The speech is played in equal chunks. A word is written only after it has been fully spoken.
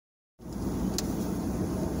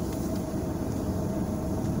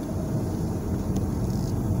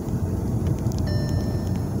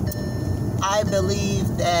I believe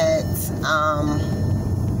that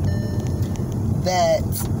that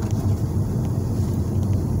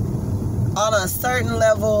on a certain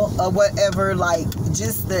level or whatever, like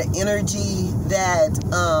just the energy that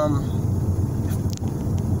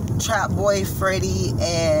Trap Boy Freddy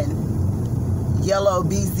and Yellow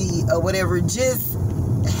BZ or whatever, just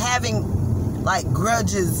having like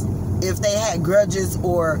grudges, if they had grudges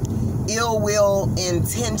or ill will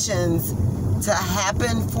intentions to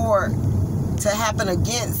happen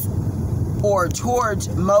against or towards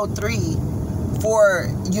MO3, for,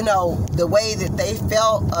 you know, the way that they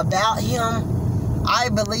felt about him. I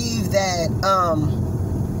believe that,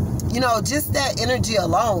 you know, just that energy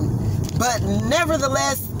alone. But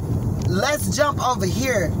nevertheless, let's jump over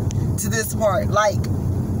here to this part. Like,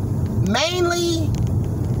 mainly,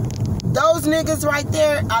 those niggas right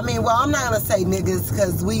there, I mean, well, I'm not going to say niggas,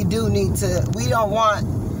 because we don't want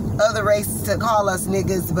other races to call us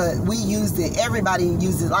niggas, but we used it. Everybody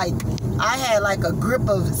used it. Like, I had like a group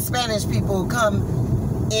of Spanish people come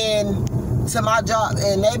in to my job,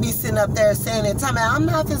 and they be sitting up there saying it. Tell me, I'm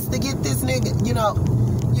not just to get this nigga, you know.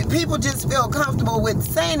 People just feel comfortable with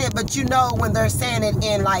saying it, but you know when they're saying it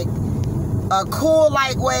in like a cool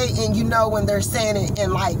like way, and you know when they're saying it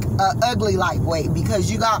in like a ugly like way,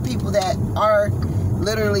 because you got people that are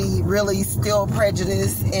literally really still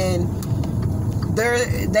prejudiced, and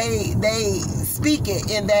they speak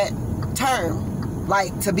it in that term,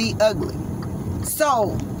 like to be ugly.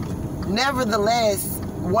 So nevertheless,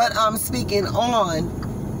 what I'm speaking on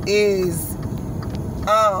is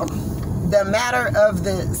the matter of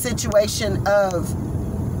the situation of,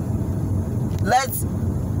 let's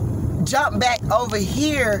jump back over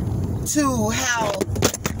here to how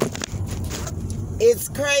it's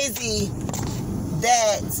crazy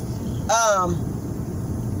that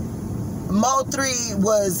MO3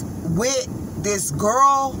 was with this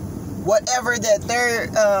girl, whatever, that they're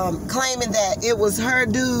claiming that it was her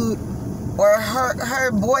dude or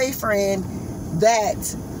her boyfriend,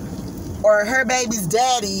 that, or her baby's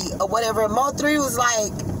daddy or whatever. MO3 was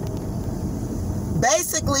like,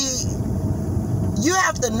 basically, you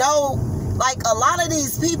have to know, like, a lot of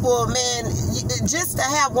these people, man, just to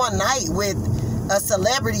have one night with a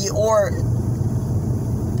celebrity or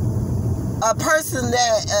a person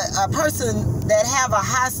that have a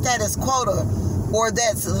high status quota, or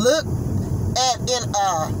that's looked at in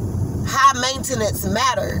a high maintenance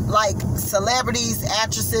matter, like celebrities,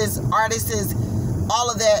 actresses, artists, all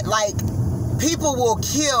of that. Like, people will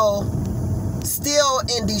kill, steal,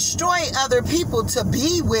 and destroy other people to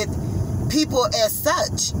be with people as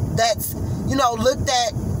such, that's, you know, looked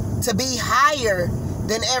at to be higher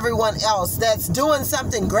than everyone else, that's doing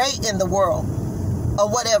something great in the world or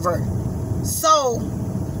whatever. So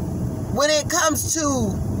when it comes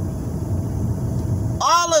to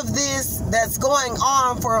all of this that's going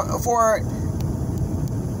on for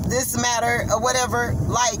this matter or whatever,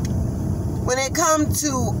 like, when it comes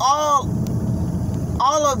to all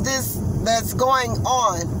of this that's going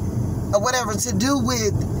on or whatever to do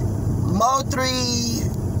with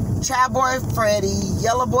MO3, Trap Boy Freddy,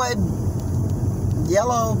 Yellow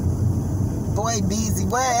Boy Beezy,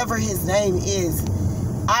 whatever his name is,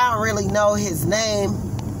 I don't really know his name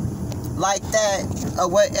like that or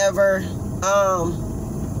whatever.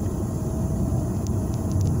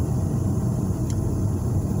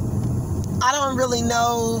 I don't really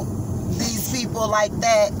know these people like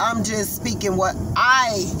that. I'm just speaking what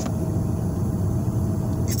I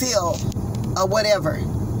feel or whatever.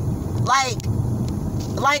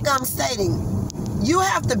 Like I'm stating, you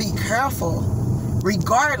have to be careful,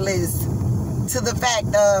 regardless to the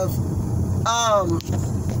fact of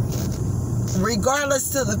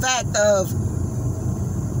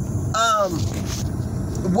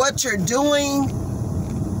what you're doing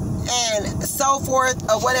and so forth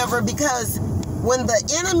or whatever, because when the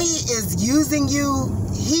enemy is using you,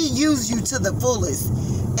 he uses you to the fullest,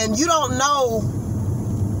 and you don't know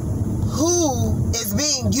who is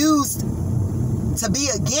being used to be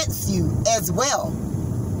against you as well.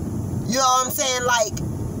 You know what I'm saying? Like,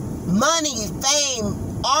 money, fame,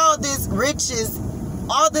 all this riches,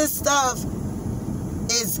 all this stuff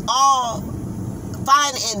is all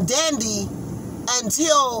fine and dandy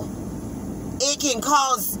until it can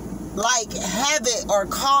cause like havoc or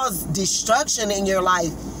cause destruction in your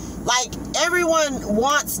life. Like, everyone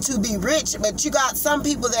wants to be rich, but you got some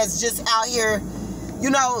people that's just out here, you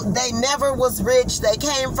know, they never was rich. They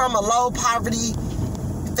came from a low poverty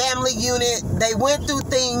family unit. They went through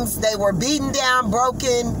things. They were beaten down,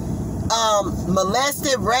 broken,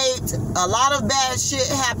 molested, raped. A lot of bad shit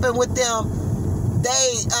happened with them.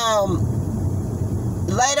 They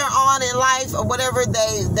later on in life or whatever,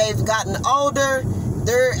 they've gotten older.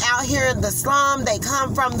 They're out here in the slum. They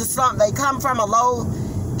come from the slum. They come from a low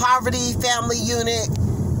poverty family unit.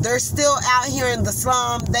 They're still out here in the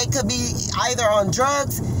slum. They could be either on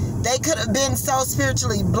drugs. They could have been so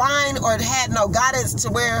spiritually blind or had no guidance to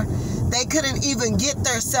where they couldn't even get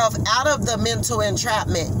themselves out of the mental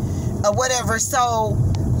entrapment or whatever. So,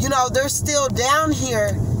 you know, they're still down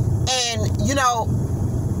here, and, you know,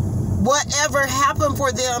 whatever happened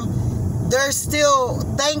for them, they're still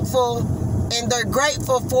thankful and they're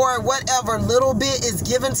grateful for whatever little bit is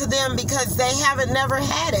given to them, because they haven't never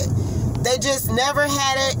had it. They just never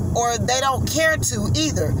had it, or they don't care to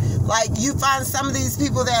either. Like, you find some of these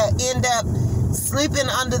people that end up sleeping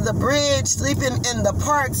under the bridge, sleeping in the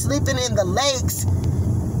park, sleeping in the lakes,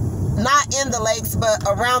 not in the lakes, but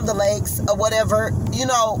around the lakes or whatever, you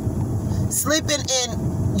know, sleeping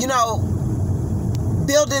in, you know,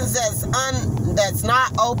 buildings that's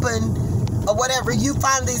not open or whatever. You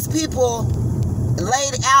find these people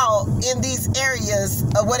laid out in these areas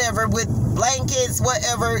or whatever with blankets,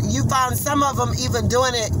 whatever. You find some of them even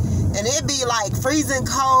doing it, and it be like freezing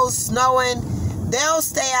cold, snowing. They'll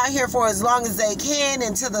stay out here for as long as they can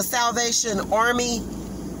until the Salvation Army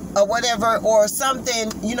or whatever or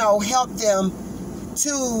something, you know, help them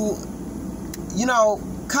to, you know,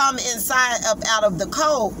 come inside up out of the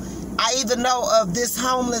cold. I even know of this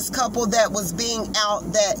homeless couple that was being out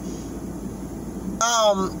that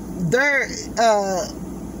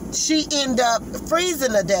she ended up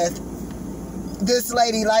freezing to death, this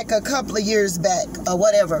lady, like a couple of years back or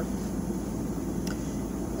whatever.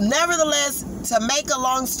 Nevertheless, to make a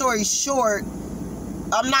long story short,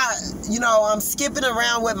 I'm not, you know, I'm skipping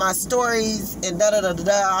around with my stories and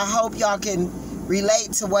da-da-da-da-da. I hope y'all can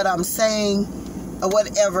relate to what I'm saying or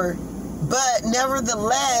whatever. But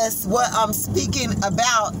nevertheless, what I'm speaking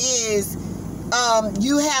about is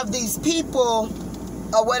you have these people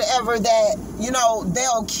or whatever that, you know,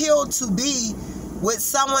 they'll kill to be with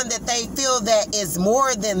someone that they feel that is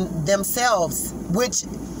more than themselves, which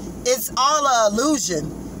is all an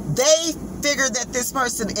illusion. They figure that this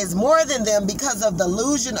person is more than them because of the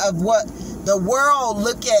illusion of what the world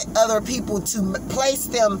look at other people to place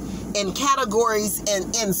them in categories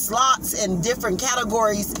and in slots and different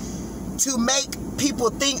categories to make people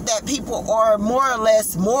think that people are more or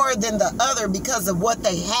less more than the other because of what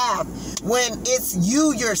they have, when it's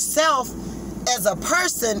you yourself as a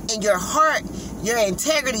person and your heart, your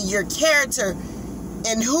integrity, your character,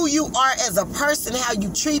 and who you are as a person, how you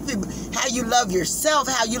treat people, how you love yourself,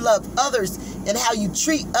 how you love others, and how you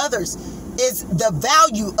treat others is the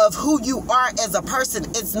value of who you are as a person.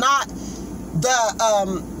 It's not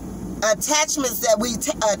the attachments that we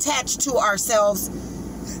attach to ourselves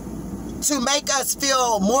to make us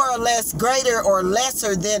feel more or less greater or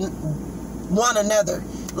lesser than one another.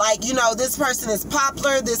 Like, you know, this person is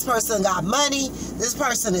popular, this person got money, this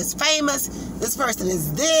person is famous, this person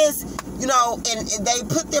is this, you know, and they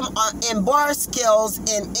put them in bar scales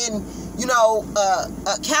and in, you know,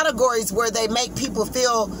 categories where they make people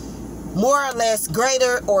feel more or less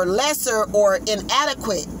greater or lesser or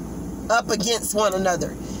inadequate up against one another,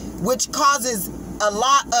 which causes a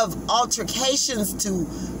lot of altercations to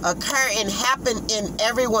occur and happen in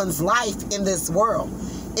everyone's life in this world.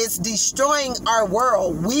 It's destroying our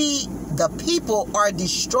world. We, the people, are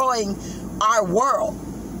destroying our world.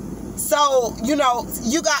 So, you know,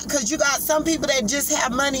 because you got some people that just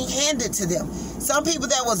have money handed to them. Some people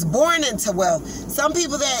that was born into wealth. Some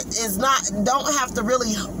people that don't have to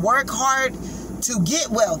really work hard to get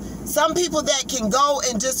wealth. Some people that can go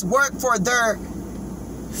and just work for their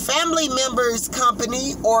family members'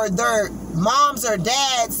 company or their mom's or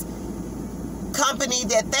dad's company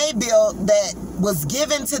that they built that was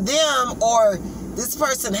given to them, or this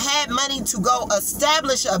person had money to go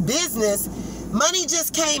establish a business. Money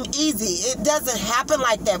just came easy. It doesn't happen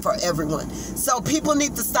like that for everyone. So people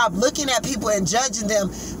need to stop looking at people and judging them.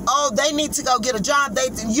 Oh, they need to go get a job.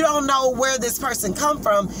 You don't know where this person come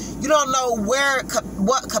from. You don't know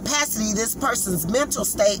what capacity this person's mental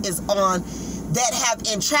state is on that have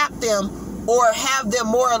entrapped them or have them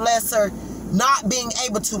more or less or not being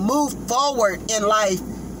able to move forward in life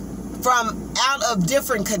from out of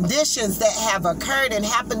different conditions that have occurred and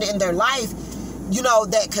happened in their life, you know,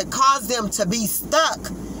 that could cause them to be stuck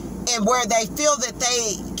and where they feel that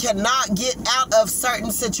they cannot get out of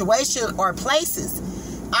certain situations or places.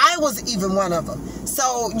 I was even one of them.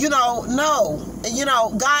 So, you know, no, you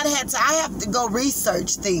know, I have to go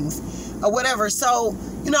research things or whatever. So,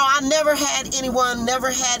 you know, I never had anyone, never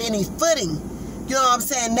had any footing. You know what I'm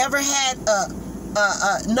saying? Never had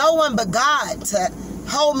no one but God to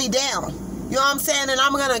hold me down. You know what I'm saying? And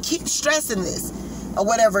I'm going to keep stressing this. or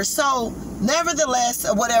whatever. So nevertheless,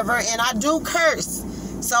 or whatever, and I do curse.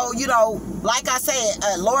 So, you know, like I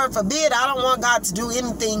said, Lord forbid, I don't want God to do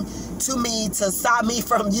anything to me to stop me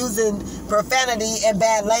from using profanity and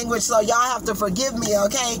bad language. So y'all have to forgive me,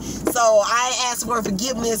 okay? So I ask for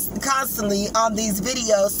forgiveness constantly on these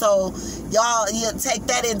videos. So y'all take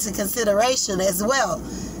that into consideration as well.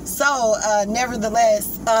 So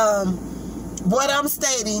nevertheless, what I'm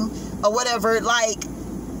stating or whatever, like,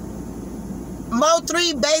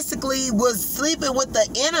 MO3 basically was sleeping with the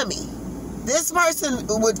enemy. This person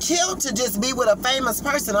would kill to just be with a famous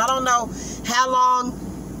person. I don't know how long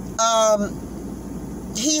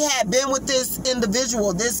he had been with this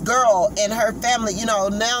individual, this girl and her family. You know,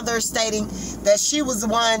 now they're stating that she was the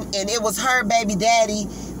one and it was her baby daddy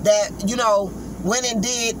that, you know, went and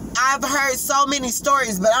did. I've heard so many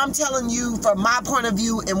stories, but I'm telling you from my point of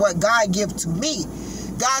view and what God gave to me.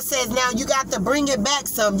 God says, now you got to bring it back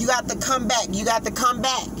some. You got to come back. You got to come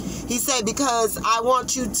back. He said, because I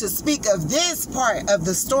want you to speak of this part of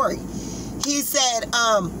the story. He said,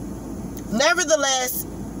 nevertheless,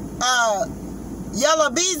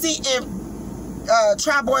 Yellow Beezy and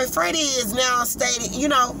Trap Boy Freddy is now stating, you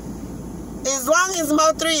know, as long as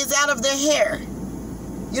MO3 is out of their hair,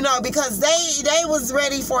 you know, because they was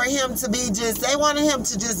ready for him to be just, they wanted him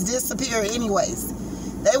to just disappear anyways.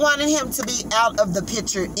 They wanted him to be out of the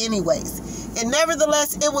picture anyways. And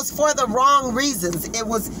nevertheless, it was for the wrong reasons. It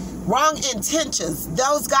was wrong intentions.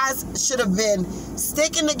 Those guys should have been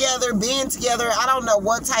sticking together, being together. I don't know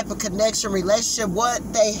what type of connection, relationship, what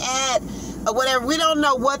they had, or whatever. We don't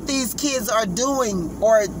know what these kids are doing,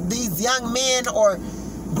 or these young men or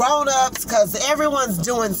grown-ups, because everyone's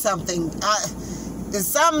doing something.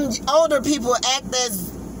 Some older people act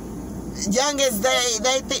as young as they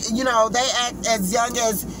act as young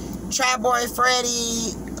as Trap Boy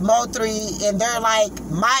Freddy, MO3, and they're like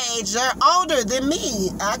my age. They're older than me.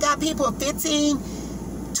 I got people 15,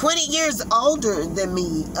 20 years older than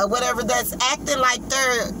me, or whatever, that's acting like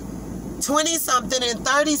they're 20-something and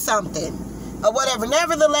 30-something, or whatever.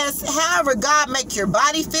 Nevertheless, however God make your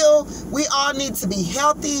body feel, we all need to be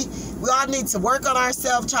healthy. We all need to work on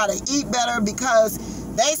ourselves, try to eat better, because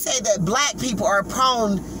they say that black people are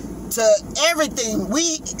prone to everything.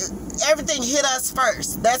 Everything hit us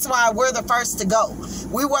first. That's why we're the first to go.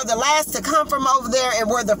 We were the last to come from over there, and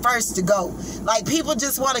we're the first to go. Like, people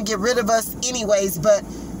just want to get rid of us anyways, but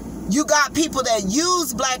you got people that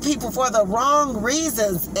use black people for the wrong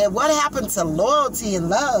reasons. And what happened to loyalty and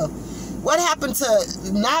love? What happened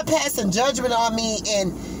to not passing judgment on me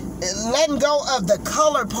and letting go of the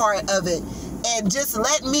color part of it, and just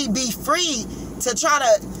let me be free to try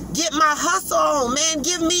to get my hustle on, man?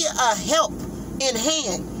 Give me a help in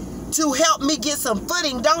hand to help me get some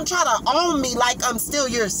footing. Don't try to own me like I'm still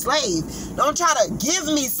your slave. Don't try to give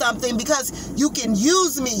me something because you can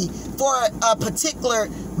use me for a particular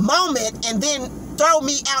moment and then throw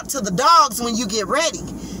me out to the dogs when you get ready.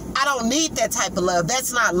 I don't need that type of love.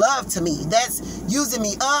 That's not love to me. That's using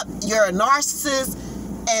me up. You're a narcissist,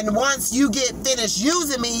 and once you get finished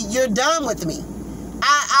using me, you're done with me.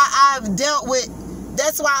 I've dealt with,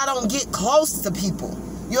 that's why I don't get close to people.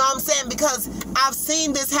 You know what I'm saying? Because I've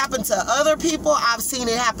seen this happen to other people. I've seen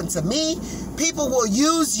it happen to me. People will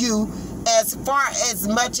use you as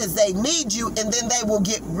much as they need you, and then they will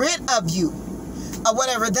get rid of you or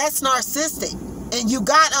whatever. That's narcissistic. And you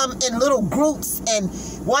got them in little groups, and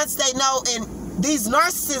once they know, and these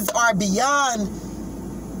narcissists are beyond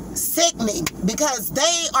sickening, because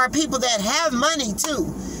they are people that have money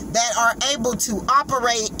too, that are able to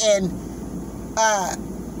operate and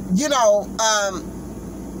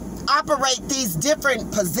operate these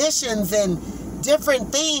different positions and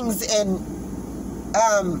different things in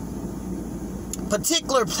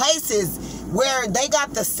particular places where they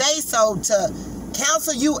got the say-so to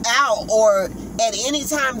cancel you out, or at any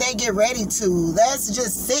time they get ready to. That's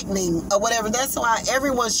just sickening or whatever. That's why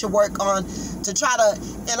everyone should work on to try to,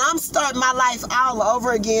 and I'm starting my life all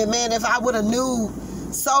over again, man. If I would have knew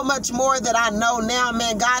so much more that I know now,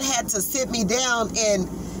 man, God had to sit me down and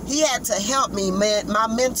he had to help me, man. My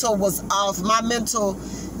mental was off. My mental,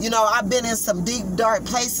 you know, I've been in some deep, dark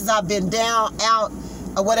places. I've been down, out,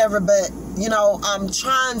 or whatever. But, you know, I'm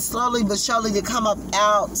trying slowly but surely to come up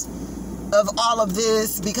out of all of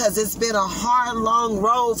this, because it's been a hard, long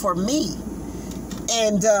road for me.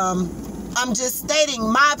 And I'm just stating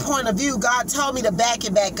my point of view. God told me to back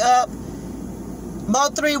it back up.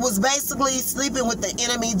 MO3 was basically sleeping with the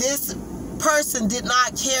enemy. This person did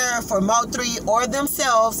not care for MO3 or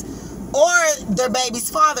themselves or their baby's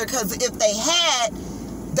father, because if they had,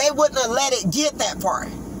 they wouldn't have let it get that far.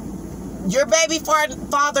 Your baby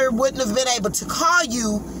father wouldn't have been able to call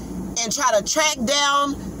you and try to track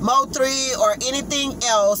down MO3 or anything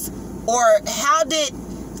else, or how did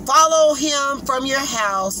follow him from your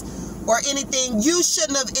house or anything, you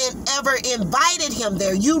shouldn't have ever invited him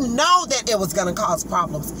there. You know that it was going to cause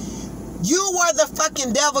problems. You were the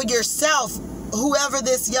fucking devil yourself, whoever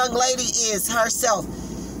this young lady is herself.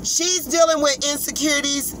 She's dealing with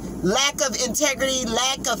insecurities, lack of integrity,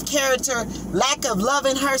 lack of character, lack of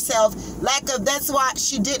loving herself, that's why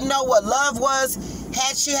she didn't know what love was.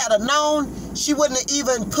 Had she had known, she wouldn't have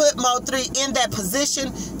even put MO3 in that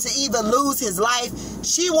position to even lose his life.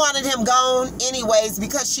 She wanted him gone anyways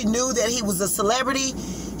because she knew that he was a celebrity.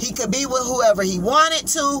 He could be with whoever he wanted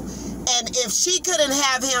to. And if she couldn't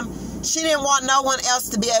have him, she didn't want no one else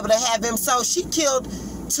to be able to have him. So she killed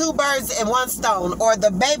 2 birds in 1 stone. Or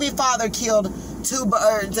the baby father killed 2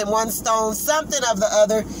 birds in 1 stone. Something of the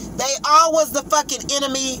other. They all was the fucking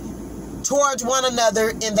enemy towards one another,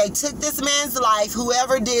 and they took this man's life,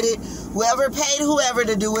 whoever did it, whoever paid whoever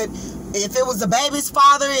to do it. If it was the baby's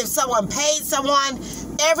father, if someone paid someone,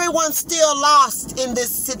 everyone's still lost in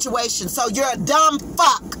this situation. So you're a dumb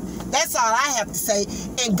fuck. That's all I have to say.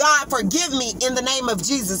 And God, forgive me in the name of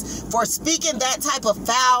Jesus for speaking that type of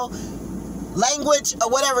foul language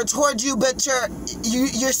or whatever towards you, but you're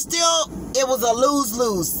still, it was a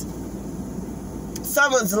lose-lose.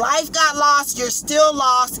 Someone's life got lost, you're still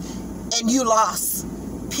lost, and you lost.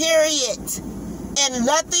 Period. And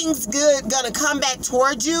nothing's good gonna come back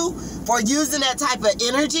towards you for using that type of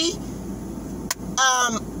energy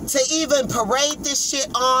to even parade this shit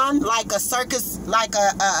on like a circus, like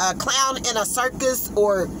a clown in a circus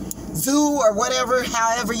or zoo or whatever,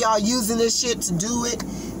 however y'all using this shit to do it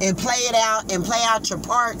and play it out and play out your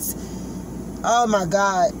parts. Oh my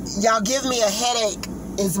God. Y'all give me a headache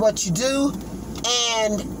is what you do.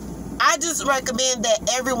 And I just recommend that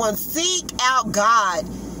everyone seek out God.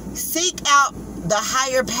 Seek out the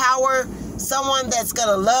higher power, someone that's going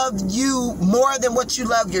to love you more than what you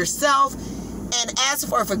love yourself, and ask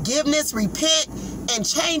for forgiveness, repent, and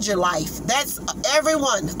change your life. That's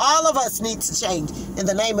everyone. All of us need to change in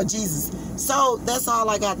the name of Jesus. So that's all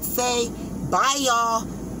I got to say. Bye, y'all.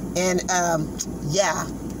 And yeah,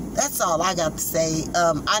 that's all I got to say.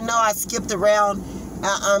 I know I skipped around.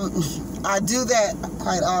 I do that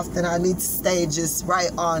quite often. I need to stay just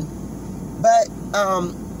right on. But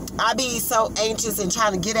I be so anxious and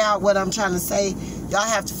trying to get out what I'm trying to say. Y'all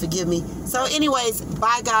have to forgive me. So anyways,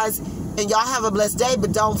 bye guys. And y'all have a blessed day.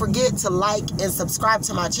 But don't forget to like and subscribe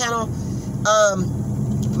to my channel.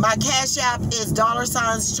 My Cash App is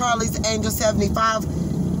 $CharliesAngel75.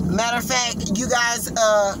 Matter of fact, you guys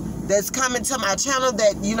that's coming to my channel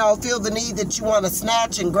that, you know, feel the need that you want to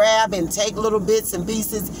snatch and grab and take little bits and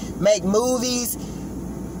pieces, make movies,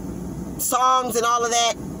 songs and all of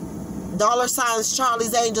that,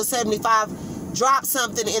 $CharliesAngel75, drop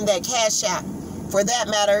something in that Cash App. For that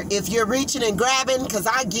matter, if you're reaching and grabbing, because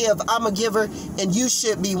I'm a giver, and you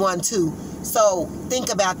should be one too. So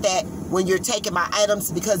think about that when you're taking my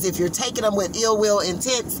items, because if you're taking them with ill will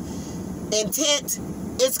intent,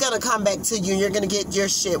 it's going to come back to you, and you're going to get your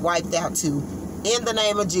shit wiped out too. In the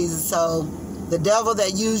name of Jesus. So the devil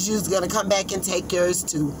that used you is going to come back and take yours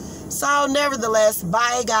too. So nevertheless,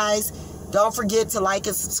 bye guys. Don't forget to like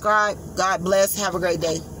and subscribe. God bless. Have a great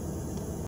day.